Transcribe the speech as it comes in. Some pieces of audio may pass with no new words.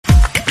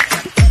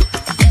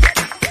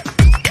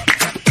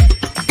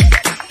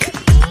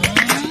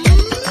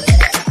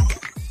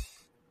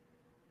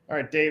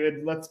right,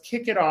 David, let's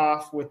kick it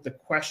off with the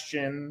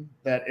question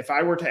that if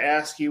I were to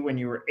ask you when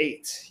you were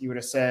 8, you would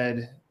have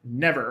said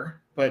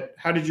never, but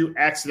how did you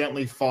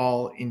accidentally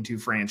fall into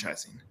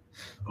franchising?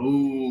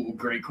 Oh,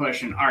 great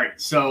question. All right.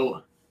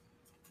 So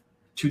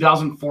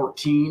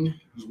 2014, I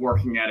was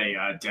working at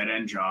a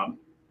dead-end job.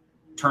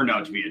 Turned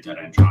out to be a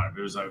dead-end job.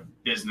 It was a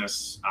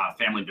business,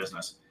 family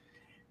business.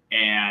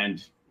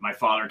 And my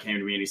father came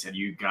to me and he said,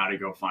 you got to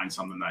go find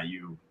something that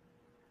you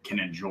can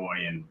enjoy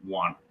and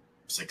want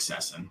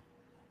success in.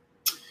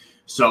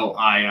 So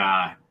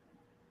I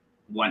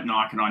went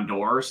knocking on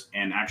doors,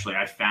 and actually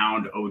I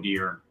found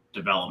ohDEER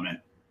Development.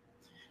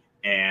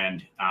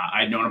 And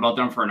I'd known about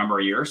them for a number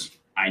of years.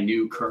 I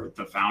knew Kurt,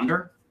 the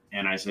founder,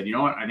 and I said, you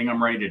know what, I think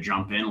I'm ready to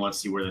jump in. Let's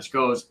see where this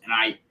goes. And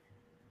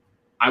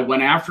I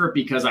went after it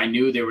because I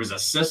knew there was a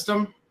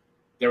system.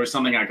 There was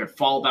something I could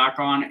fall back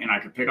on, and I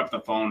could pick up the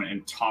phone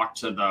and talk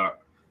to the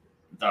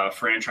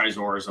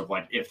franchisors of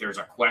like, if there's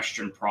a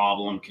question,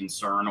 problem,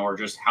 concern, or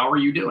just how are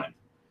you doing?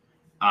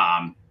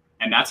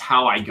 And that's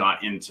how I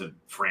got into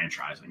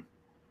franchising.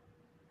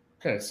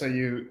 Okay. So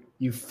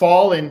you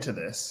fall into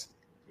this.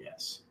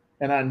 Yes.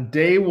 And on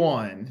day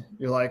one,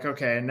 you're like,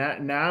 okay, now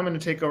I'm going to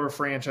take over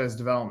franchise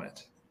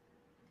development.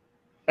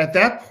 At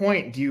that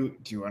point, do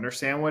you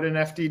understand what an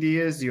FDD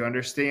is? Do you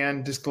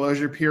understand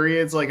disclosure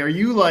periods? Like, are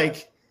you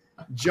like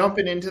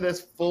jumping into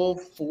this full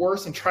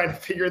force and trying to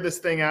figure this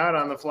thing out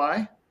on the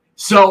fly?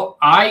 So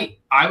I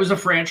was a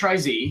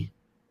franchisee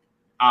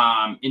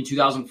in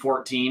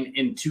 2014.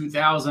 In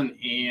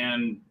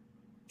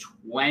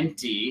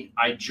 2020,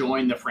 I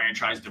joined the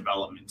franchise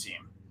development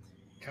team.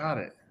 Got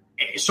it.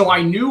 So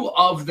I knew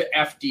of the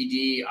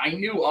FDD. I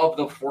knew of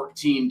the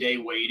 14-day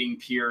waiting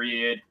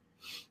period.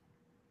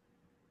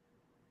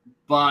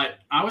 But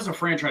I was a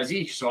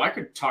franchisee, so I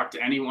could talk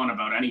to anyone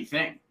about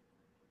anything.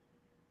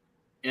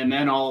 And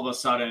then all of a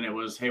sudden it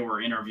was, hey,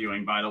 we're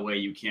interviewing. By the way,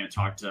 you can't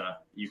talk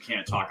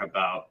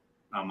about.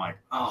 I'm like,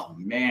 oh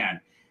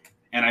man.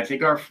 And I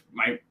think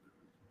my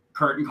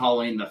Kurt and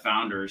Colleen, the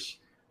founders,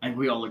 I think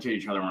we all looked at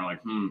each other and we're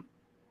like,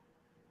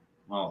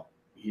 well,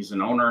 he's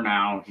an owner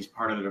now. He's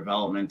part of the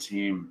development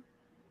team.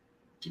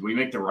 Did we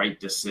make the right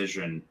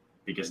decision?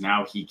 Because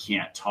now he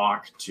can't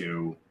talk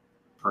to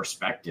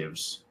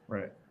perspectives.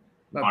 Right.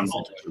 On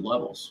multiple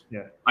levels.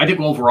 Yeah. I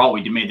think overall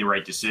we made the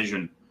right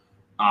decision.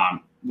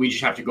 We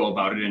just have to go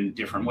about it in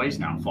different ways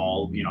now.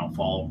 Fall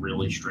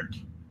really strict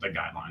the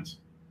guidelines.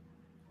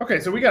 Okay,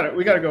 so we got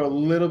to go a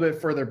little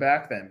bit further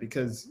back then,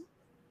 because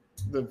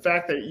the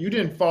fact that you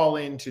didn't fall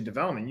into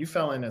development, you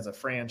fell in as a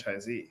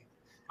franchisee.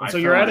 And so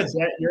you're at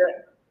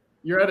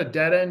a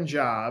dead end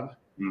job.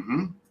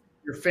 Mm-hmm.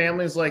 Your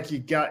family's like, you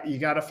got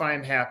to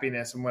find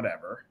happiness and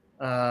whatever.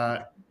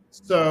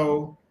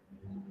 So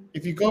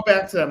if you go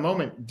back to that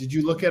moment, did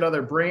you look at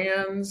other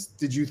brands?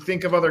 Did you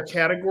think of other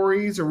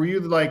categories, or were you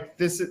like,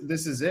 this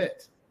is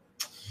it?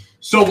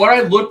 So what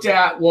I looked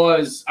at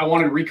was I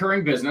wanted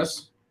recurring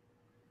business.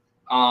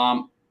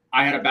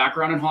 I had a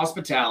background in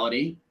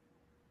hospitality.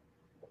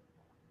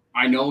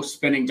 I know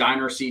spinning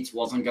diner seats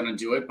wasn't going to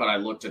do it, but I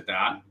looked at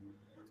that.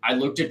 I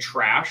looked at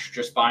trash,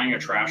 just buying a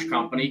trash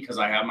company because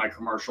I have my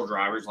commercial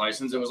driver's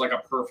license. It was like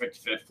a perfect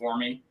fit for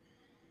me.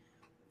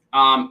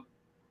 And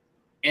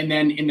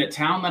then in the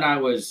town that I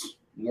was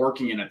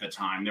working in at the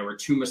time, there were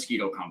 2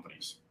 mosquito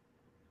companies.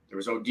 There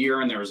was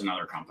ohDEER and there was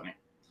another company.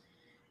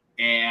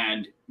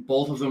 And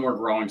both of them were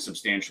growing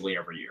substantially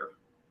every year.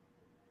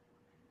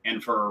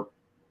 And for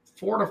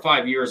 4 to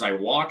 5 years, I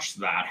watched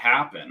that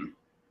happen.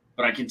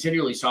 But I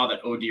continually saw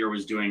that ohDEER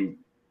was doing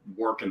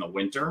work in the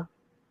winter,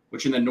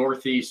 which in the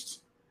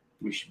Northeast,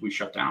 we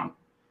shut down.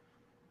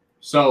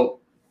 So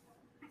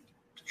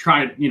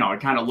I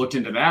kind of looked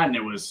into that, and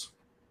it was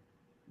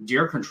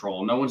deer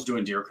control. No one's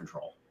doing deer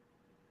control.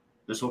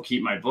 This will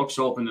keep my books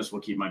open. This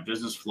will keep my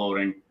business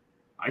floating.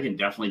 I can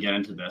definitely get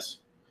into this.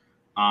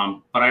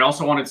 But I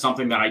also wanted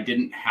something that I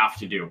didn't have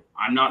to do.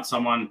 I'm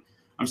someone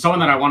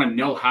that I want to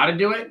know how to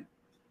do it,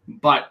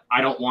 but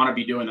I don't want to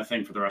be doing the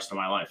thing for the rest of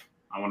my life.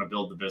 I want to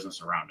build the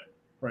business around it.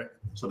 Right.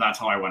 So that's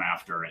how I went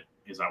after it,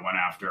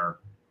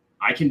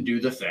 I can do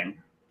the thing.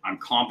 I'm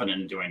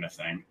competent in doing the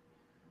thing.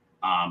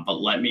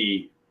 But let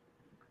me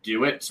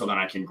do it so that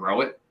I can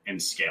grow it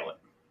and scale it.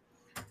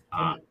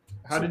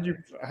 How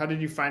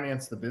did you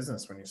finance the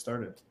business when you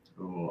started?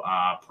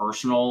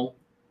 Personal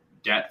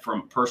debt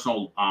from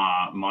personal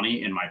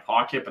money in my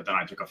pocket, but then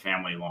I took a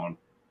family loan,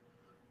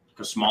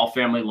 a small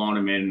family loan,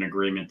 and made an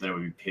agreement that it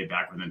would be paid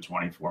back within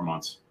 24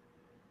 months.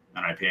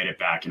 And I paid it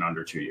back in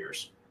under 2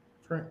 years.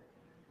 Great.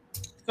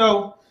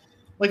 So,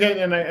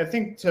 I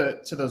think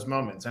to those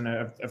moments, and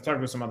I've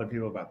talked with some other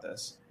people about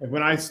this. Like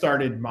when I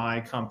started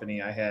my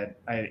company, I had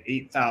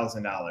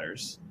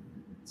 $8,000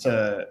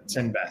 to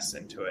invest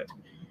into it.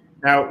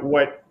 Now,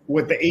 what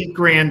the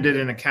 $8,000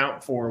 didn't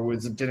account for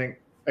was it didn't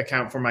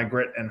account for my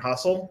grit and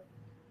hustle,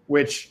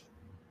 which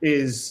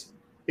is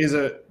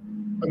a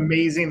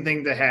amazing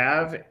thing to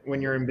have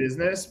when you're in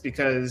business,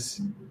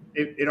 because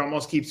it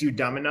almost keeps you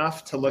dumb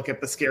enough to look at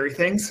the scary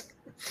things.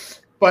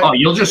 But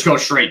you'll just go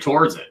straight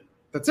towards it.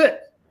 That's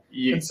it.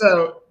 And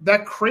so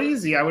that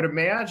crazy, I would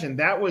imagine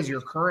that was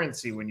your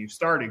currency when you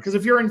started. Because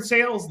if you're in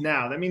sales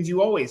now, that means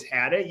you always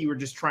had it. You were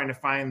just trying to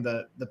find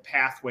the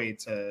pathway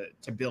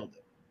to build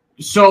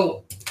it.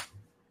 So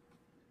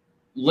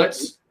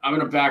I'm going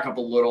to back up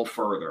a little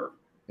further.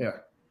 Yeah.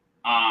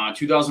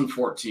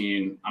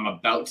 2014, I'm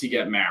about to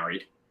get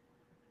married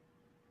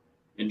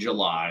in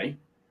July.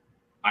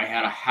 I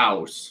had a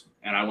house,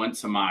 and I went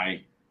to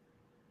my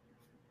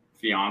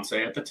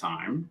fiance at the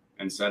time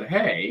and said,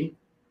 hey,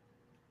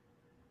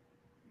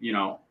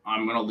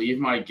 I'm going to leave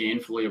my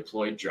gainfully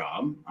employed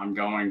job. I'm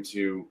going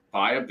to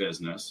buy a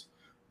business,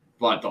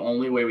 but the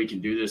only way we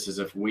can do this is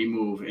if we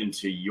move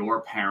into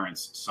your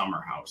parents'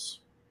 summer house,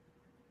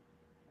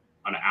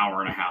 an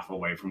hour and a half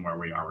away from where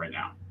we are right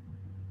now.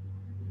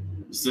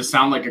 Does this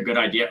sound like a good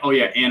idea? Oh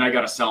yeah. And I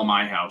got to sell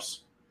my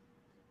house,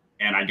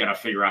 and I got to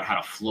figure out how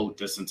to float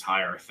this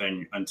entire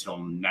thing until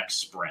next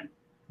spring.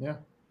 Yeah.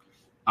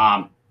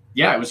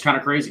 Yeah, it was kind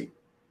of crazy.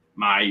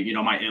 My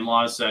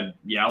in-laws said,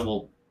 yeah,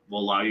 we'll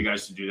allow you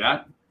guys to do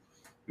that.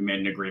 We made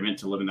an agreement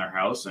to live in their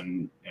house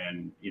and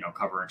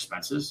cover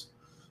expenses.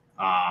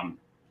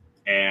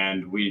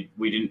 And we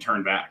didn't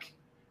turn back.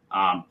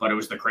 But it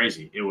was the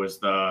crazy. It was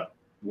the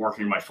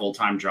working my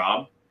full-time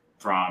job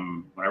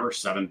from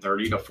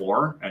 7:30 to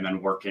 4, and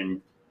then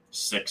working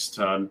 6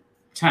 to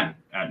 10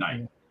 at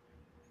night.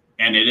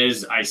 And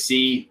I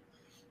see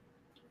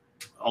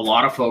a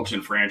lot of folks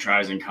in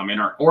franchising come in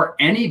or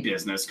any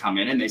business come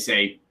in and they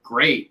say,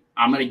 great,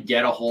 I'm going to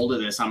get a hold of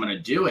this. I'm going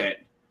to do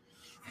it.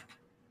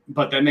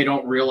 But then they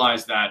don't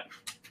realize that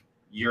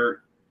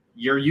you're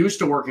used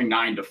to working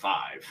 9 to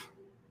 5.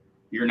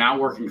 You're now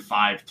working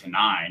 5 to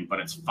 9, but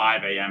it's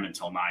 5 a.m.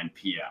 until 9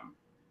 p.m.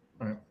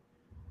 Right.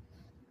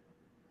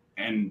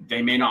 And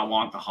they may not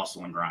want the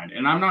hustle and grind.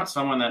 And I'm not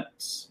someone that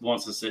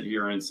wants to sit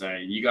here and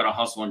say, you got to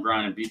hustle and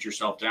grind and beat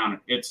yourself down.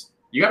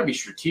 You got to be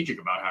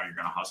strategic about how you're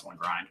going to hustle and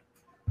grind.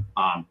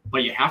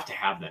 But you have to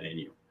have that in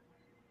you.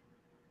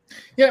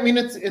 Yeah. I mean,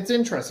 it's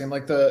interesting.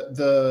 Like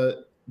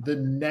the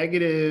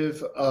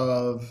negative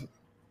of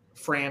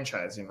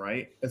franchising,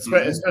 right?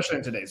 Especially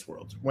in today's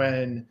world,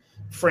 when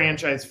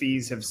franchise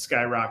fees have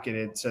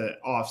skyrocketed to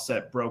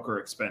offset broker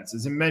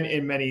expenses in many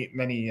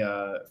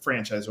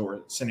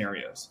franchisor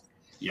scenarios.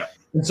 Yeah.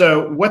 And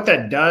so what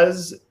that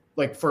does,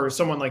 like for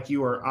someone like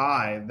you or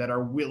I that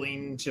are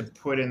willing to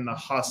put in the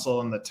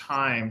hustle and the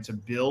time to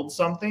build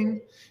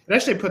something, it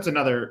actually puts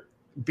another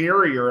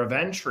barrier of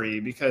entry,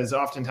 because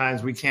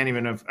oftentimes we can't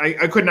even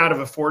I could not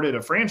have afforded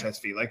a franchise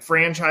fee. Like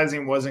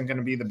franchising wasn't going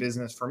to be the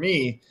business for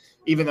me,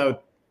 even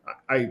though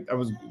I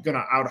was going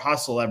to out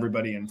hustle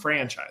everybody in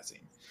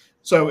franchising.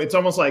 So it's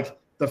almost like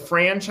the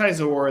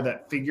franchisor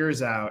that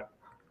figures out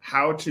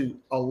how to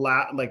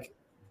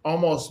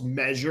almost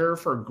measure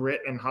for grit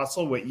and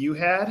hustle what you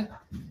had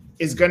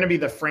is going to be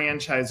the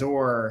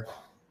franchisor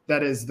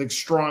that is the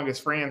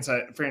strongest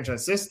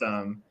franchise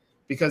system,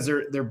 because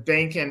they're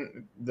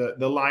banking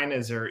the line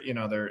is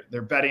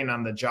they're betting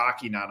on the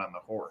jockey, not on the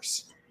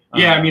horse.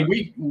 Yeah, I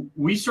mean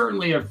we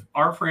certainly have,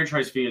 our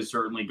franchise fee has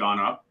certainly gone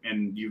up,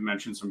 and you've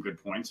mentioned some good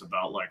points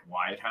about like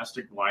why it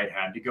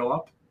had to go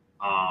up.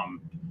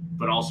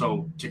 But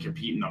also to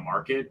compete in the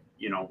market,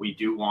 we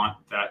do want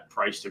that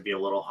price to be a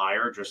little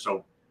higher, just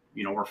so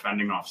we're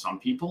fending off some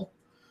people.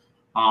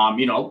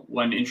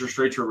 When interest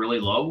rates were really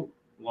low,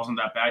 it wasn't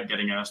that bad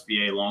getting an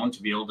SBA loan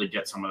to be able to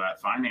get some of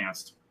that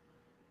financed.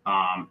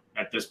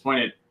 At this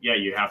point,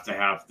 you have to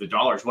have the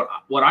dollars.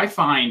 What I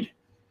find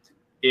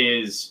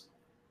is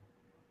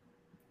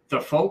the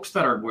folks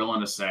that are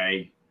willing to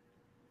say,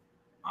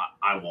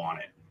 I want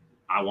it.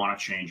 I want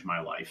to change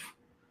my life.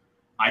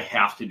 I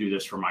have to do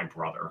this for my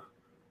brother.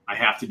 I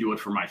have to do it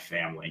for my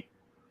family.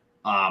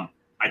 I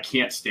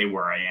can't stay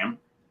where I am.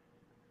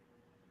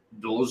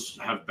 Those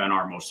have been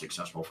our most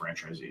successful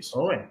franchisees.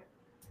 Oh, yeah.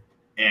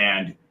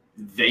 And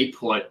they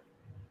put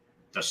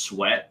the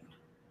sweat,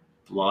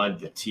 blood,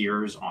 the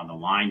tears on the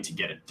line to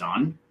get it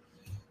done.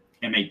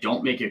 And they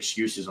don't make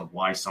excuses of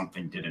why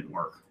something didn't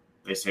work.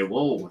 They say,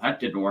 whoa,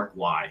 that didn't work.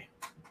 Why?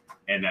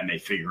 And then they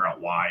figure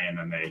out why. And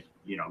then they,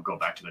 go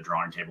back to the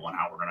drawing table on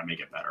how we're going to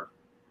make it better.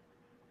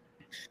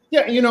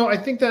 Yeah. I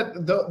think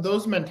that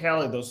those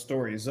mentality, those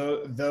stories,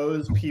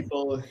 those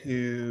people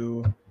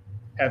who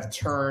have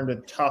turned a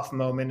tough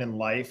moment in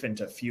life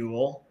into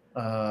fuel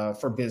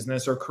for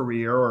business or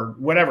career or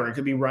whatever. It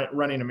could be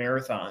running a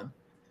marathon.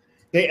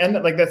 They end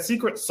up like that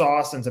secret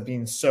sauce ends up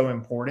being so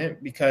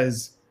important,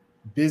 because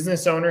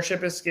business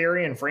ownership is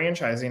scary and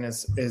franchising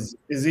is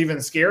even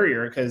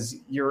scarier, because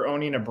you're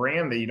owning a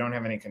brand that you don't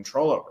have any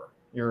control over.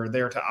 You're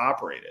there to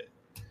operate it.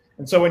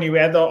 And so when you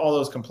add all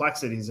those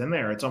complexities in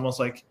there, it's almost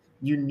like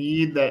you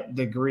need that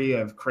degree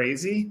of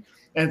crazy.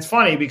 And it's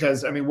funny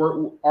because,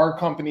 our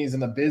company's in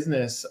the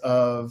business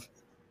of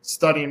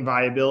studying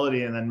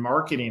viability and then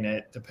marketing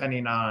it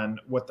depending on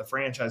what the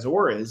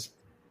franchisor is.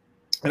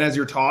 And as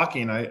you're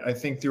talking, I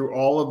think through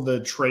all of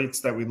the traits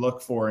that we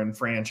look for in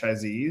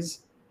franchisees,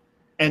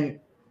 and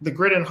the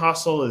grit and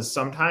hustle is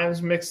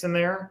sometimes mixed in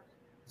there.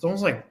 It's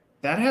almost like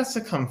that has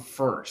to come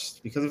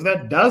first, because if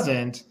that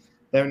doesn't,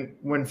 then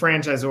when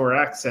franchisor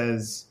X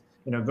says,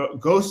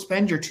 go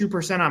spend your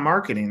 2% on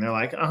marketing. They're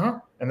like,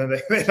 and then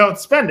they don't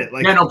spend it.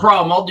 Like, yeah, no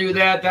problem. I'll do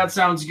that. That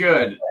sounds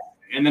good.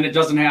 And then it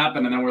doesn't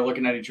happen. And then we're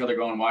looking at each other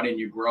going, why didn't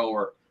you grow?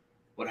 Or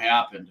what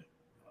happened?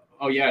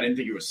 Oh yeah, I didn't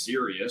think it was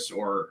serious,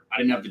 or I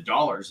didn't have the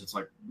dollars. It's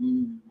like,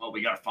 well,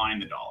 we got to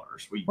find the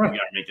dollars. We got to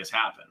make this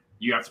happen.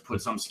 You have to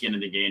put some skin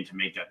in the game to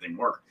make that thing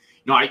work.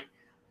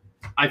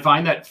 I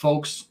find that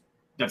folks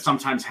that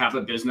sometimes have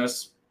a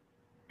business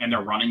and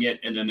they're running it,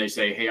 and then they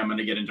say, hey, I'm going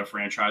to get into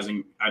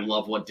franchising. I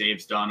love what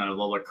Dave's done. I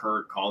love what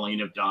Kurt, Colleen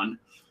have done.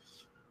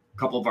 A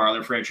couple of our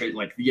other franchisees,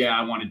 like, yeah,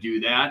 I want to do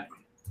that.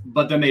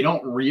 But then they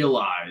don't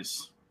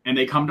realize, and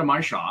they come to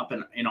my shop,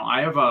 and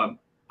I've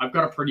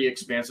got a pretty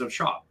expansive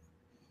shop.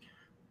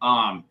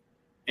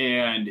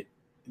 And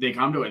they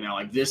come to it and they're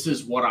like, this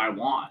is what I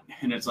want.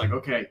 And it's like,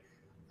 okay,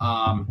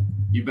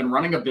 you've been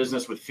running a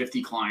business with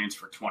 50 clients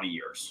for 20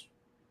 years.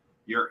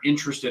 You're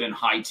interested in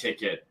high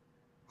ticket,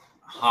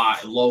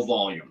 low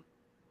volume.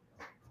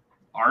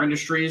 Our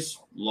industry's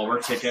lower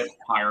ticket,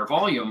 higher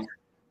volume.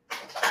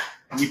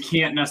 You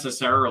can't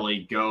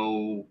necessarily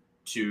go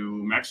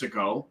to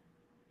Mexico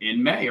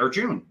in May or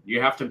June. You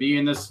have to be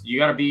you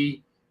got to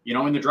be,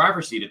 in the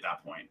driver's seat at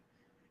that point.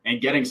 And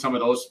getting some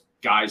of those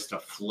guys to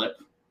flip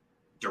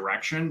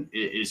direction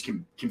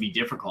can be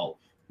difficult.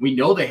 We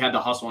know they had the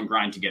hustle and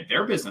grind to get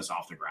their business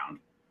off the ground,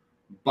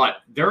 but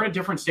they're at a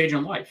different stage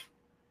in life.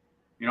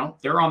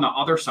 They're on the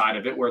other side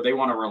of it where they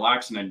want to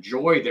relax and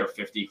enjoy their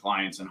 50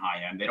 clients in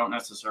high end. They don't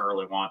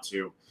necessarily want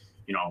to,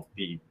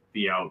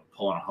 be out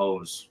pulling a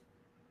hose,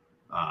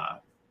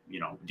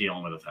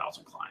 dealing with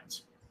 1,000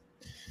 clients.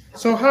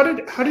 So how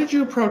did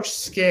you approach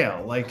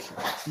scale? Like,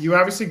 you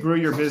obviously grew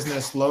your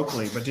business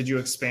locally, but did you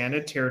expand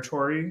it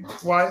territory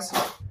wise?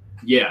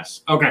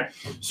 Yes. Okay.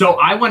 So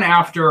I went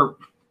after,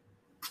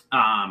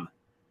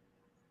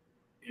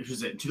 it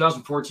was in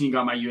 2014,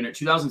 got my unit.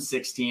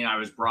 2016, I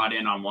was brought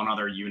in on one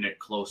other unit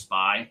close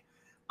by.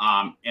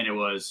 And it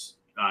was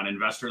an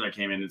investor that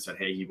came in and said,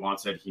 hey, he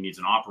wants it. He needs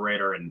an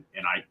operator. And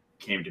I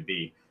came to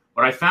be.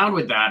 What I found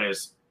with that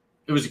is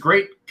it was a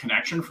great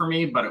connection for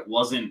me, but it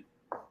wasn't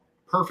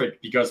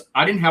perfect because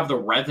I didn't have the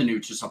revenue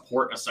to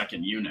support a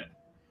second unit.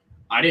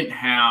 I didn't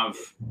have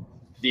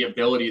the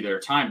ability at their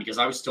time because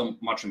I was still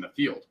much in the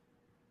field.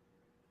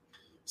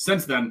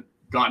 Since then,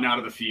 gotten out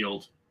of the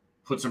field,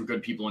 put some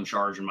good people in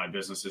charge in my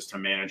businesses to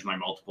manage my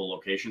multiple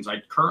locations. I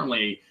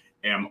currently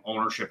am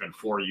ownership in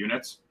 4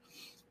 units.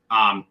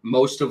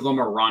 Most of them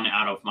are run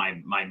out of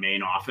my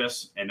main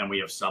office, and then we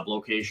have sub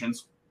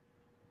locations.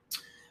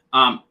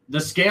 The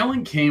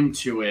scaling came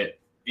to it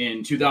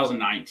in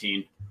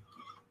 2019.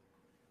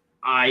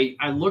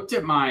 I looked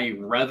at my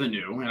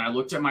revenue and I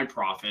looked at my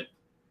profit,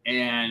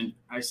 and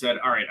I said,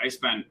 all right, I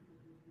spent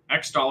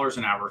X dollars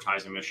in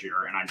advertising this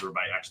year and I grew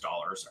by X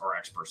dollars or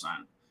X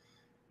percent.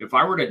 If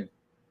I were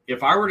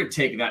to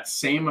take that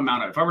same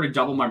amount, if I were to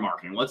double my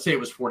marketing, let's say it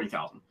was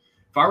 $40,000.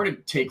 If I were to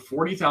take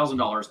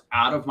 $40,000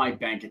 out of my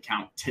bank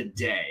account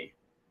today,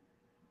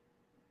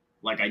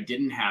 like I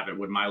didn't have it,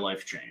 would my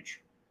life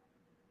change?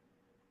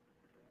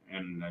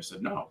 And I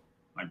said, no,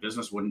 my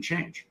business wouldn't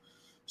change.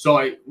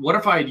 So what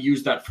if I had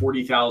used that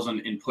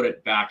 $40,000 and put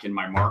it back in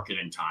my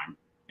marketing time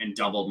and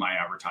doubled my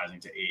advertising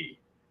to 80?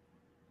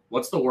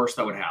 What's the worst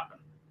that would happen?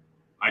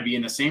 I'd be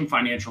in the same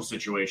financial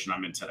situation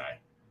I'm in today.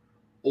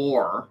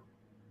 Or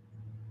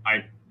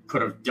I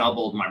could have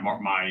doubled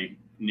my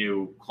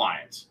new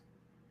clients.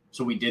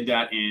 So we did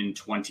that in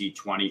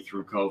 2020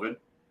 through COVID,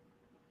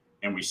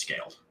 and we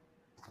scaled.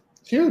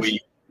 Huge.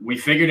 We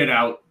figured it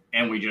out,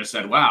 and we just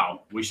said,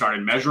 wow. We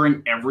started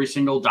measuring every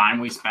single dime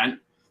we spent.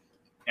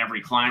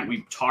 Every client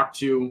we talked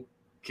to,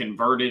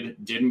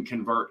 converted, didn't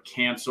convert,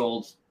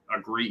 canceled,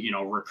 agreed,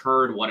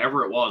 recurred,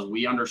 whatever it was.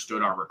 We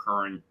understood our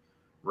recurring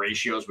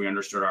ratios. We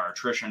understood our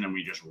attrition, and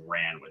we just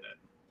ran with it.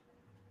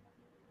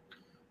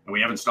 And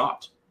we haven't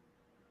stopped.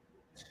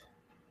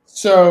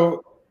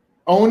 So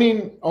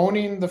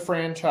owning the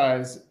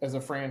franchise as a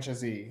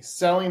franchisee,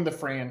 selling the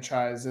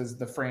franchise as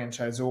the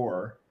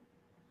franchisor,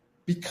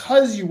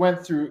 because you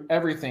went through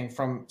everything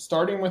from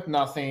starting with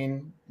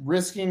nothing,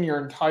 risking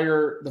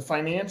the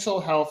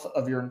financial health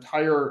of your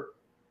entire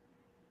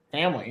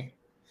family,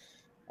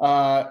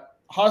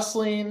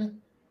 hustling,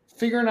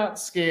 figuring out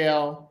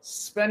scale,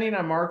 spending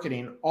on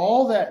marketing,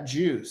 all that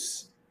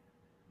juice.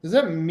 Does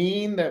that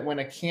mean that when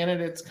a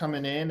candidate's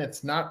coming in,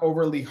 it's not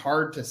overly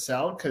hard to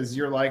sell? Because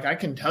you're like, I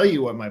can tell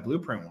you what my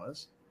blueprint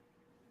was.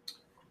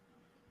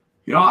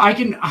 I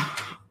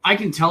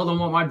can tell them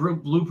what my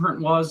blueprint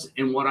was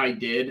and what I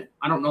did.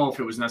 I don't know if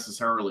it was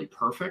necessarily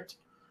perfect,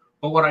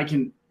 but what I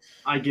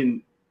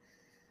can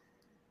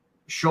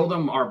show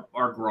them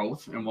our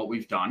growth and what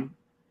we've done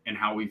and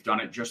how we've done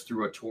it just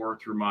through a tour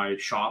through my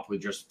shop with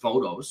just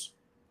photos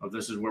of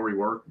this is where we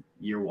were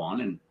year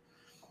one. And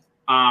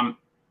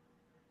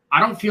I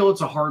don't feel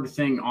it's a hard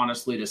thing,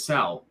 honestly, to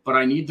sell, but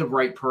I need the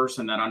right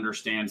person that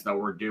understands that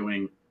we're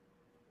doing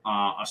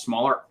a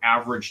smaller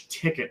average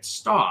ticket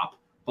stop,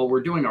 but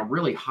we're doing a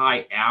really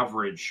high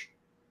average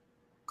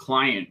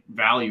client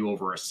value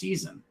over a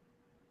season.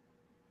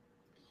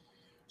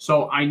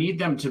 So I need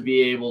them to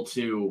be able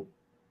to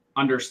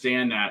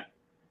understand that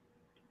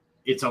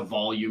it's a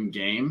volume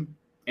game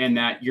and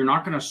that you're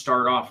not going to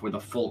start off with a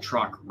full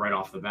truck right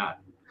off the bat.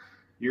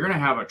 You're going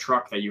to have a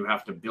truck that you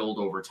have to build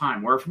over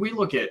time. Where if we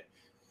look at,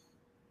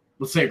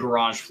 let's say, a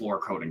garage floor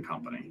coating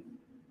company,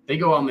 they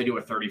go out and they do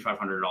a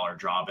 $3,500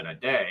 job in a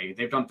day.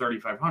 They've done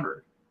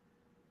 $3,500.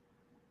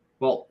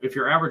 Well, if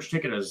your average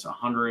ticket is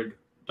 $100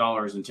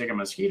 and take a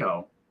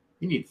mosquito,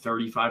 you need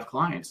 35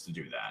 clients to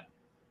do that.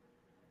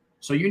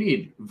 So you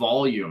need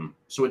volume.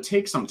 So it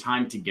takes some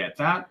time to get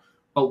that.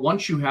 But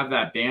once you have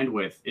that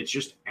bandwidth, it's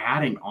just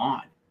adding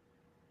on.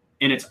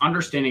 And it's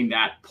understanding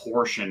that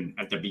portion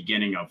at the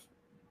beginning of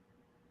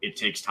it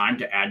takes time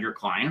to add your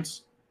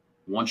clients.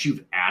 Once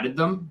you've added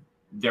them,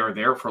 they're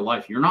there for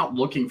life. You're not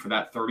looking for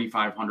that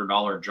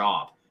 $3,500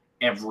 job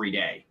every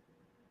day.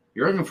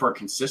 You're looking for a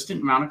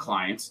consistent amount of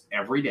clients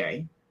every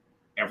day,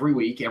 every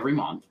week, every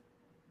month.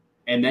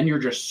 And then you're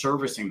just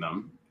servicing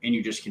them and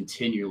you just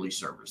continually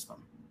service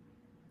them.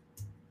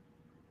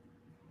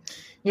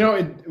 You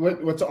know,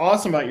 what's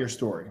awesome about your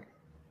story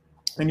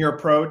and your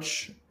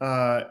approach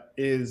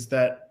is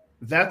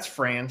that's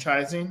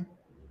franchising.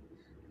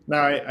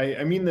 Now,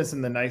 I mean this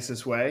in the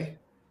nicest way.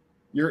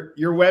 Your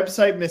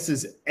website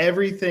misses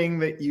everything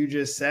that you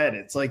just said.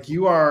 It's like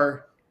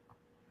you're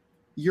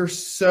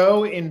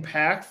so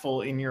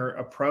impactful in your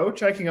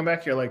approach. I can come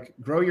back here, like,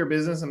 grow your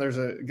business, and there's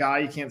a guy,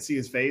 you can't see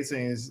his face,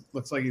 and he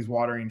looks like he's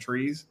watering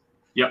trees.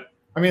 Yep.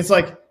 I mean, it's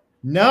like,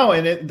 no,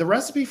 and the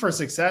recipe for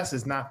success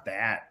is not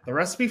that. The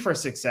recipe for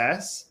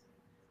success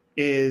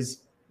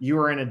is you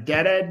were in a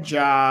dead-end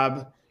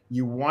job,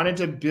 you wanted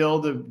to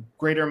build a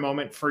greater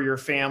moment for your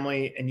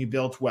family, and you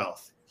built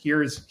wealth.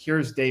 Here's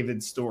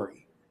David's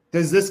story.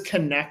 Does this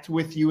connect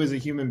with you as a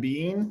human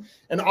being?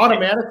 And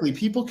automatically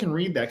people can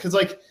read that. Because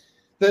like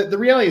the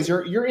reality is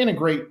you're in a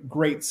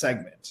great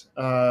segment.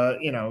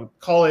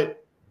 Call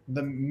it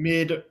the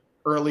mid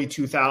early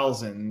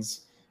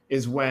 2000s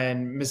is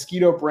when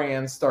mosquito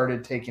brands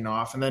started taking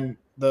off. And then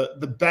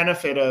the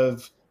benefit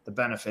of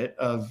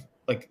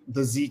like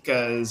the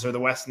Zikas or the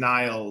West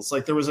Niles,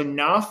 like there was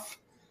enough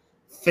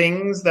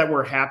things that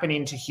were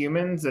happening to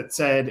humans that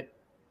said,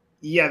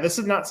 yeah, this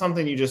is not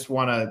something you just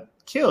want to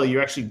kill.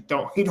 You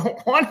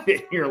don't want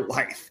it in your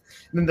life.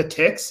 And then the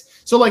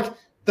ticks. So like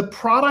the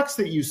products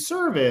that you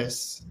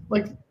service,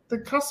 like the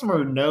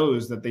customer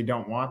knows that they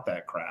don't want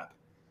that crap.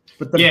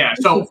 But the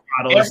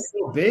model is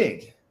so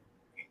big.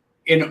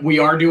 And we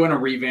are doing a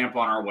revamp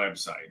on our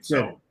website.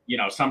 So,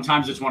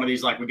 sometimes it's one of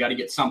these, like, we got to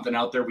get something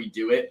out there. We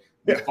do it.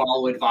 We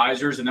follow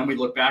advisors. And then we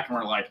look back and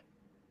we're like,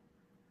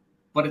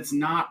 but it's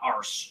not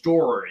our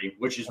story,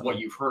 which is what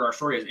you've heard our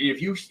story is. And if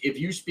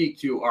you speak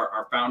to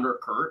our founder,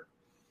 Kurt,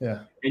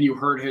 and you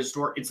heard his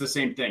story, it's the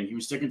same thing. He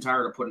was sick and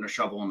tired of putting a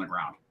shovel in the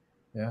ground.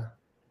 Yeah.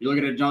 You look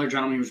at another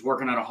gentleman who was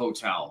working at a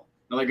hotel,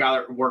 another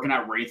guy working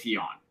at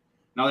Raytheon,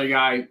 another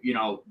guy,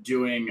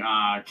 doing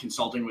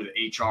consulting with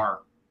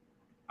HR.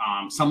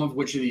 Some of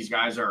which of these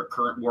guys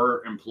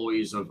were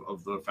employees of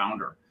the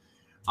founder.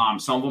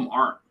 Some of them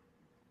aren't.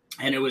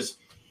 And it was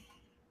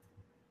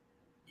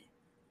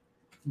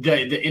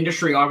the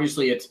industry,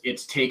 obviously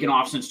it's taken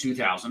off since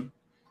 2000.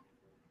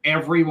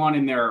 Everyone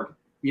in there,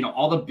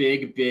 all the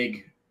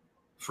big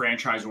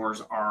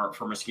franchisors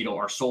for mosquito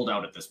are sold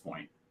out at this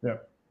point. Yeah.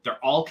 They're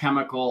all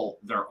chemical.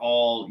 They're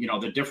all,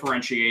 the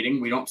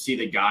differentiating. We don't see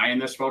the guy in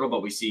this photo,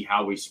 but we see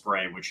how we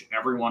spray, which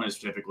everyone is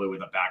typically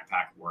with a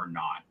backpack. We're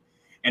not.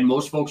 And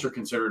most folks are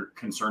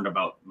concerned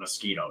about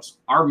mosquitoes.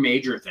 Our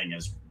major thing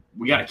is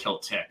we got to kill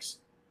ticks,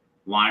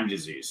 Lyme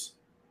disease.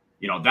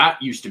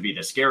 That used to be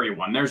the scary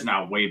one. There's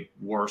now way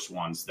worse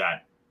ones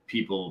that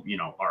people,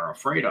 are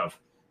afraid of.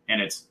 And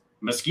it's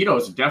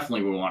mosquitoes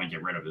definitely we want to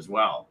get rid of as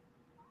well.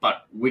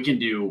 But we can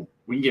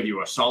give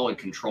you a solid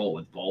control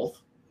with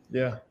both.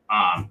 Yeah.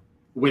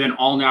 With an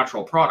all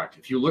natural product.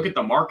 If you look at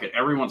the market,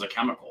 everyone's a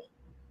chemical.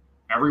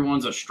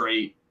 Everyone's a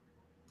straight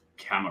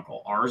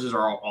chemical. Ours is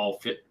all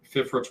fit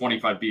for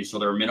 25B. So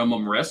they're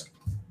minimum risk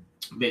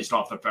based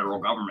off the federal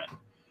government,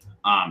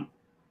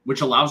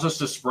 which allows us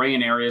to spray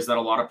in areas that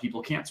a lot of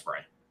people can't spray.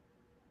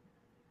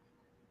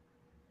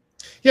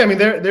 Yeah. I mean,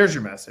 there's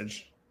your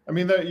message. I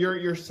mean,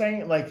 you're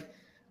saying like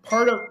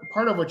part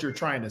of what you're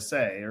trying to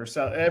say or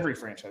sell, every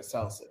franchise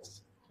sells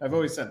this. I've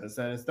always said this,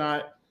 that it's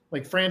not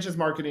like franchise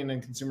marketing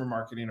and consumer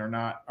marketing are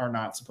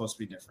not supposed to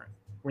be different.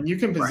 When you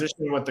can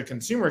position what the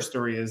consumer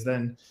story is,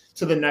 then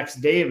to the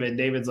next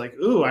David's like,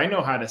 ooh, I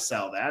know how to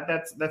sell that.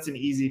 That's an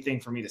easy thing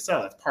for me to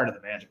sell. That's part of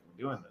the magic of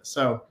doing this.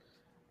 So,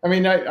 I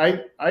mean,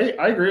 I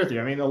agree with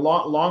you. I mean, a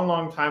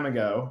long time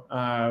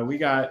ago, we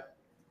got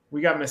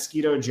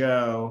Mosquito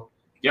Joe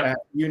at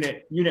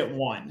Unit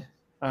 1.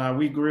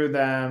 We grew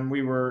them.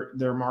 We were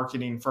their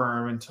marketing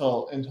firm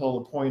until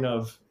the point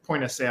of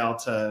sale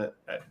to,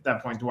 at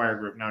that point, Dwyer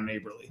Group, now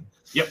Neighborly.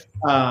 Yep.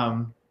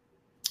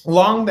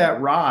 Along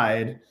that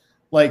ride,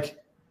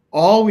 like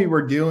all we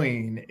were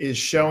doing is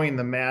showing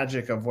the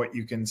magic of what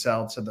you can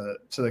sell to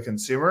the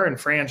consumer, and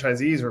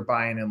franchisees were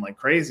buying in like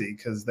crazy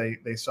because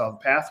they saw the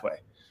pathway.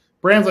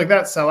 Brands like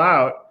that sell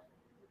out.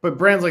 but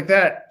brands like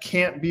that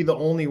can't be the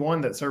only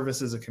one that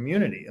services a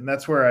community, and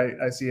that's where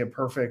I see a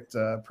perfect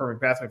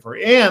pathway for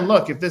it. And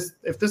look, if this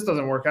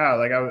doesn't work out,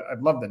 like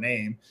I'd love the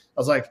name. I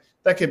was like,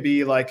 that could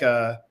be like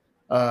a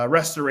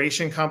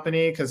restoration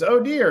company, because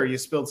ohDEER, you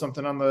spilled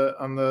something on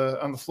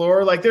the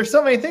floor. Like, there's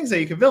so many things that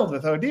you can build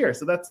with ohDEER,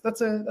 so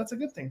that's a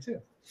good thing too.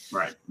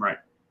 Right.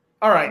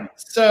 All right.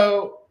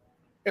 So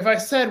if I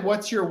said,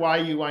 what's your why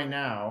you, why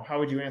now, how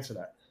would you answer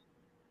that?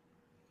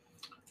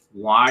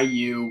 Why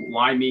you,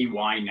 why me,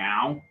 why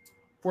now?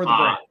 For the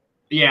brand.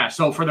 Yeah.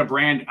 So for the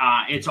brand,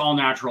 it's all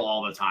natural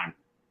all the time.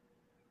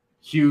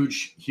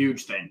 Huge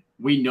thing.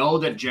 We know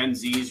that Gen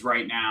Zs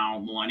right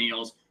now,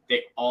 millennials,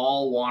 they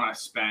all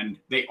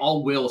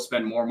will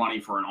spend more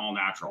money for an all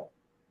natural.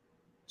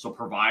 So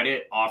provide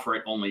it, offer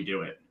it, only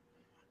do it.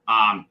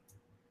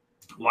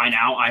 Why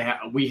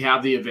now? We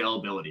have the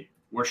availability.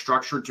 We're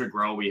structured to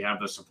grow. We have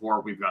the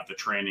support. We've got the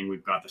training.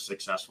 We've got the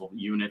successful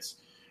units,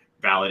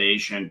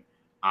 validation,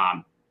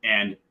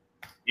 and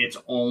it's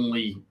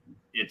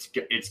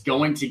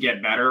going to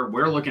get better.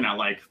 We're looking at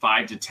like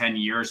 5 to 10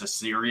 years of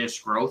serious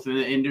growth in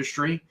the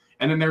industry,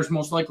 and then there's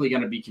most likely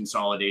going to be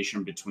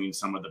consolidation between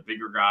some of the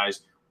bigger guys,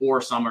 or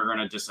some are going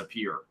to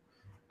disappear.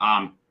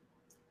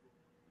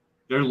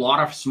 There's a lot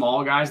of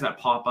small guys that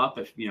pop up,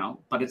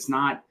 but it's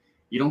not.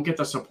 You don't get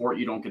the support.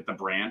 You don't get the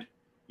brand.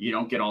 You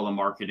don't get all the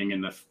marketing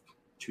in the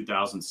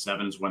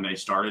 2007s when they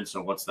started.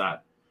 So what's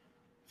that?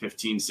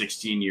 15,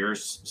 16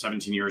 years,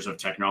 17 years of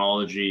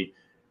technology,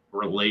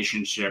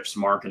 relationships,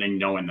 marketing,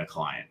 knowing the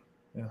client.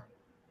 Yeah.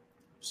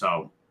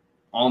 So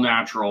all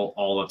natural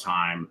all the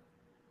time.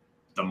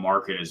 The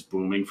market is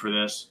booming for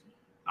this.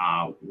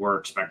 We're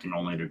expecting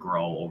only to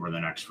grow over the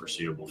next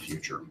foreseeable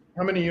future.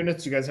 How many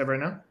units do you guys have right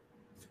now?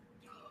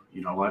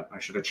 You know what? I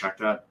should have checked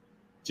that.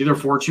 It's either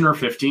 14 or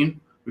 15.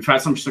 We've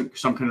had some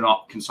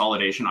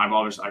consolidation.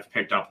 I've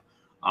picked up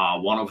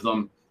one of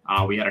them.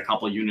 We had a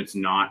couple of units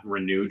not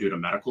renew due to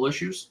medical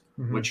issues,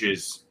 which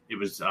was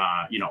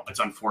it's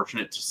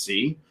unfortunate to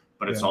see,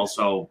 but it's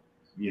also,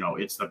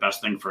 it's the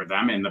best thing for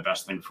them and the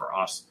best thing for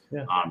us,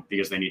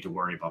 because they need to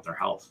worry about their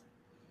health.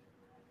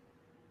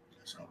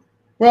 So,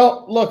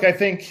 well, look, I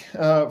think,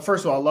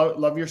 first of all,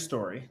 love your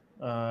story.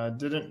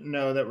 Didn't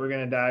know that we're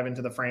going to dive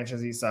into the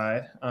franchisee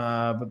side,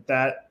 but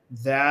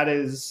that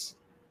is,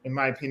 in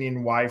my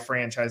opinion, why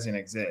franchising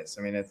exists.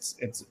 I mean,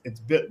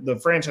 the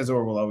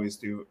franchisor will always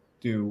do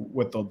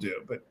what they'll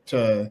do, but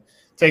to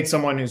take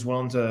someone who's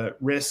willing to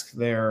risk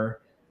their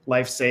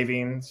life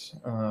savings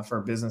for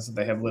a business that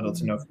they have little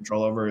to no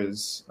control over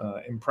is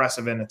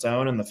impressive in its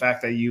own. And the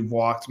fact that you've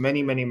walked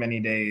many, many, many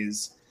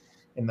days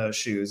in those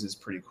shoes is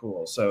pretty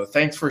cool. So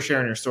thanks for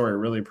sharing your story.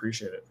 Really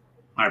appreciate it.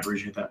 I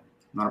appreciate that.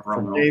 Not a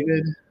problem.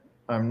 David,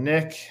 I'm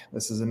Nick.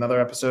 This is another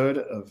episode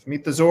of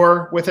Meet the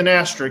Zor with an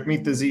asterisk,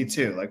 Meet the Z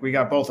too. Like, we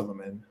got both of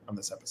them in on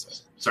this episode.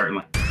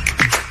 Certainly.